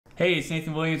Hey, it's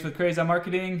Nathan Williams with Crazy on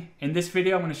Marketing. In this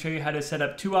video, I'm going to show you how to set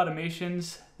up two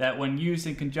automations that, when used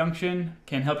in conjunction,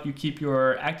 can help you keep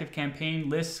your ActiveCampaign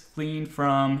lists clean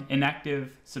from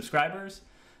inactive subscribers.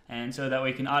 And so that way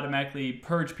you can automatically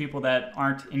purge people that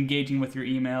aren't engaging with your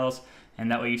emails.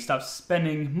 And that way you stop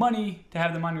spending money to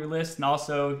have them on your list. And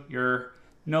also you're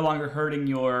no longer hurting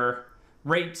your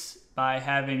rates by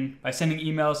sending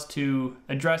emails to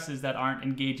addresses that aren't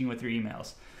engaging with your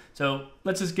emails. So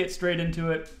let's just get straight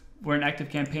into it. We're in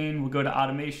ActiveCampaign. We'll go to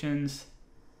automations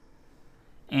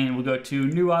and we'll go to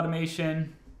new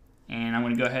automation, and I'm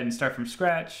going to go ahead and start from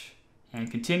scratch and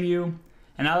continue.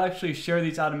 And I'll actually share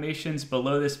these automations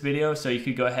below this video so you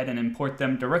could go ahead and import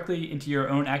them directly into your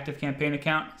own ActiveCampaign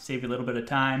account, save you a little bit of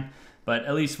time. But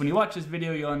at least when you watch this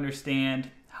video, you'll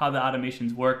understand how the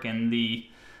automations work and the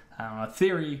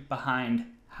theory behind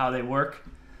how they work.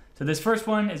 So this first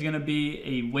one is going to be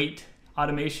a wait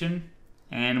automation,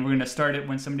 and we're going to start it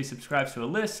when somebody subscribes to a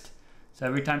list. So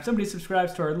every time somebody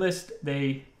subscribes to our list,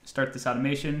 they start this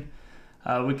automation.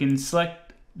 We can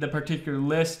select the particular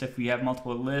list if we have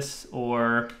multiple lists,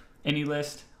 or any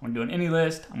list. I'm going to do an any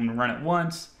list. I'm going to run it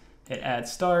once, hit add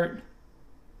start.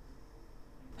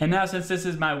 And now, since this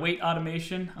is my wait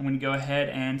automation, I'm going to go ahead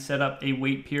and set up a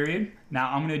wait period.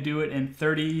 Now I'm going to do it in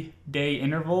 30-day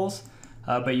intervals.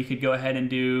 But you could go ahead and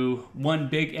do one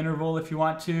big interval if you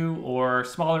want to, or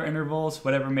smaller intervals,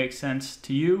 whatever makes sense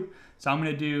to you. So I'm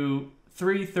going to do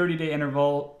 3 30-day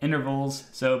intervals.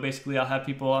 So basically I'll have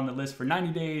people on the list for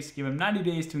 90 days, give them 90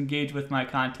 days to engage with my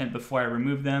content before I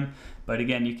remove them. But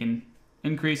again, you can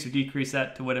increase or decrease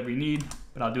that to whatever you need,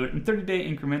 but I'll do it in 30-day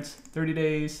increments, 30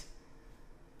 days.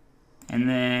 And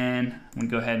then I'm going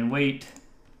to go ahead and wait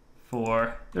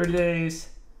for 30 days.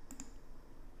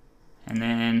 And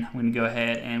then I'm going to go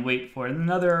ahead and wait for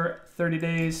another 30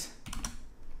 days.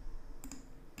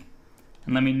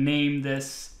 And let me name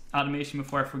this automation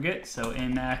before I forget. So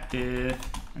inactive,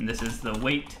 and this is the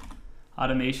wait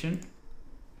automation.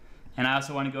 And I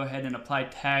also want to go ahead and apply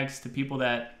tags to people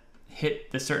that hit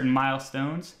the certain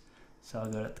milestones. So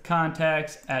I'll go to the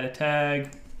contacts, add a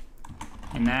tag,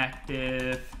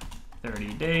 inactive,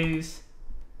 30 days,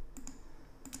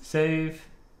 save,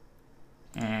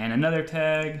 and another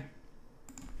tag,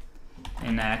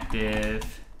 inactive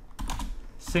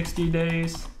 60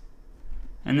 days.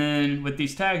 And then with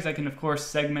these tags, I can of course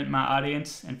segment my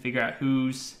audience and figure out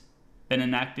who's been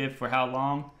inactive for how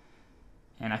long.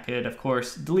 And I could of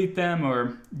course delete them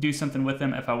or do something with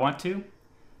them if I want to.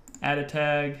 Add a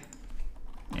tag,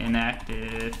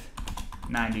 inactive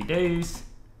 90 days,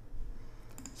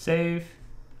 save.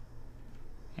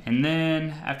 And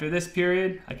then after this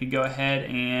period, I could go ahead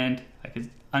and I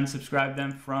could unsubscribe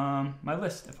them from my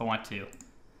list if I want to.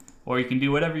 Or you can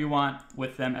do whatever you want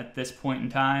with them at this point in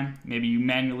time. Maybe you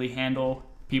manually handle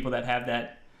people that have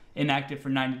that inactive for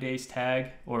 90 days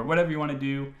tag, or whatever you want to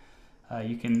do.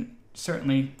 You can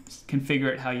certainly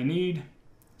configure it how you need.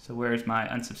 So where's my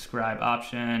unsubscribe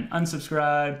option?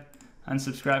 Unsubscribe,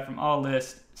 unsubscribe from all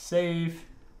lists, save,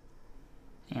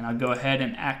 and I'll go ahead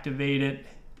and activate it.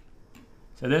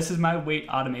 So this is my wait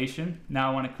automation.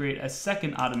 Now I want to create a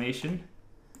second automation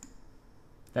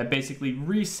that basically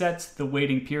resets the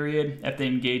waiting period if they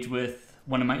engage with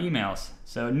one of my emails.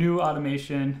 So new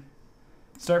automation,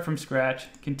 start from scratch,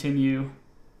 continue.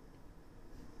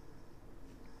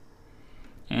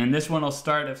 And this one will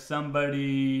start if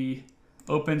somebody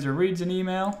opens or reads an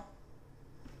email.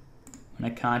 When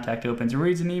a contact opens or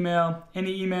reads an email,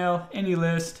 any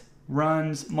list,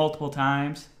 runs multiple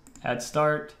times, add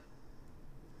start.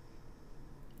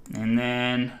 And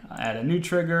then add a new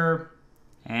trigger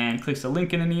and clicks a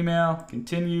link in an email,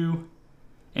 continue.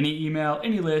 Any email,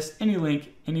 any list, any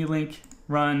link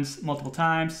runs multiple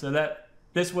times. So that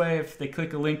this way, if they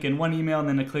click a link in one email and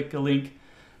then they click a link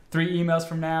 3 emails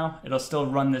from now, it'll still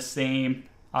run the same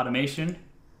automation.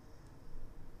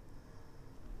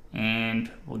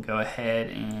 And we'll go ahead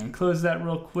and close that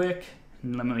real quick.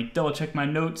 And let me double check my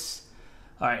notes.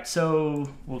 All right,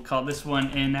 so we'll call this one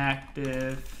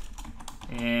inactive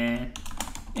and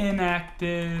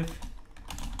inactive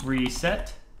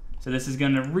reset. So this is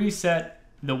going to reset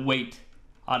the wait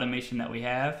automation that we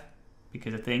have,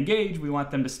 because if they engage, we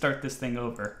want them to start this thing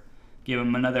over. Give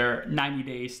them another 90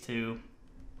 days to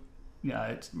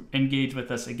engage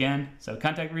with us again. So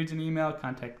contact reads an email,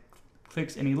 contact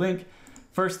clicks any link.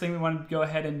 First thing we want to go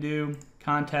ahead and do,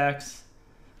 conditions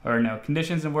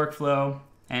and workflow,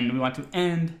 and we want to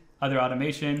end other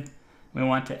automation. We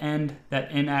want to end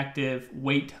that inactive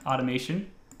wait automation.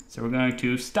 So we're going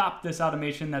to stop this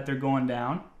automation that they're going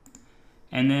down.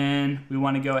 And then we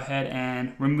want to go ahead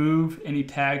and remove any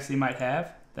tags they might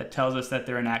have that tells us that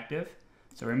they're inactive.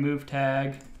 So remove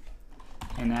tag,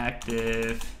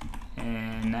 inactive,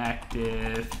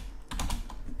 inactive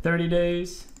 30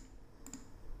 days,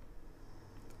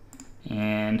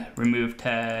 and remove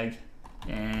tag,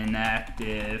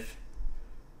 inactive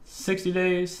 60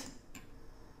 days,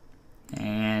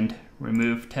 and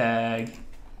remove tag,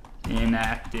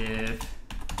 inactive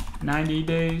 90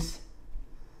 days,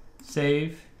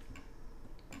 save.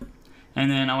 And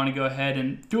then I want to go ahead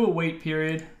and do a wait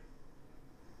period.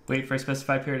 Wait for a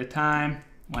specified period of time.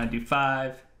 I want to do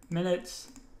 5 minutes.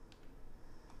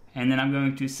 And then I'm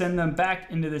going to send them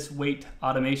back into this wait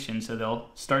automation. So they'll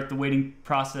start the waiting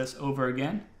process over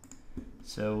again.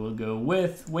 So we'll go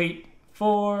with wait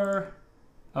for,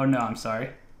 oh no, I'm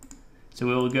sorry. So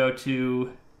we'll go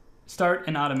to start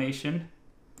an automation.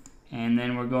 And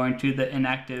then we're going to the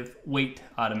inactive wait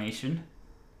automation.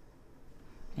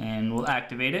 And we'll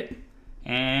activate it.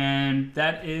 And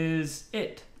that is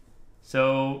it.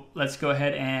 So let's go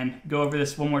ahead and go over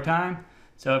this one more time.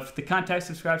 So if the contact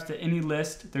subscribes to any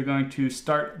list, they're going to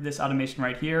start this automation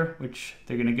right here, which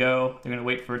they're going to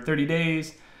wait for 30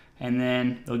 days, and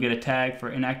then they'll get a tag for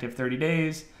inactive 30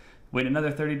 days, wait another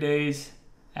 30 days,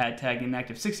 add tag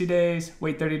inactive 60 days,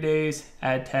 wait 30 days,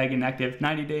 add tag inactive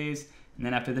 90 days, and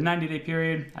then after the 90-day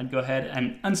period, I'd go ahead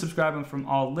and unsubscribe them from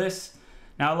all lists.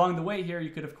 Now along the way here,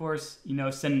 you could of course,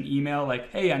 send an email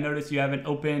like, hey, I noticed you haven't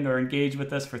opened or engaged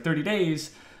with us for 30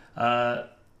 days.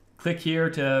 Click here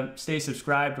to stay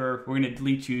subscribed, or we're gonna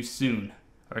delete you soon,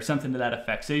 or something to that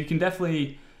effect. So you can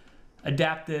definitely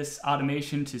adapt this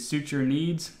automation to suit your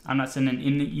needs. I'm not sending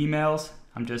in the emails.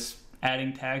 I'm just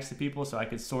adding tags to people so I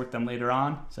could sort them later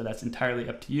on. So that's entirely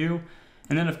up to you.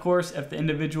 And then of course, if the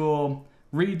individual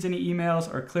reads any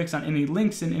emails or clicks on any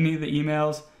links in any of the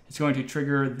emails, it's going to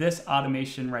trigger this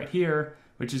automation right here,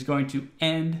 which is going to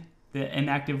end the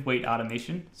inactive wait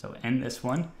automation. So end this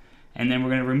one. And then we're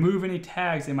going to remove any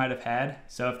tags they might have had.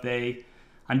 So if they,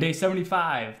 on day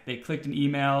 75, they clicked an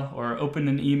email or opened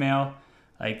an email,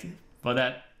 well,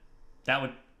 that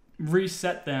would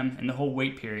reset them in the whole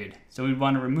wait period. So we'd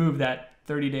want to remove that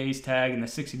 30 days tag and the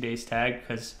 60 days tag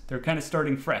because they're kind of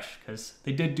starting fresh because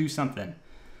they did do something.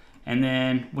 And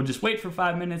then we'll just wait for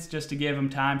 5 minutes just to give them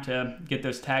time to get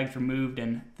those tags removed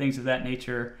and things of that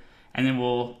nature. And then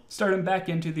we'll start them back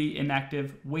into the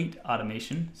inactive wait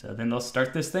automation. So then they'll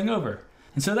start this thing over.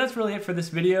 And so that's really it for this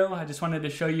video. I just wanted to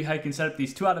show you how you can set up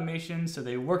these two automations so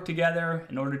they work together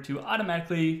in order to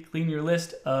automatically clean your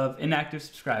list of inactive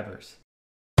subscribers.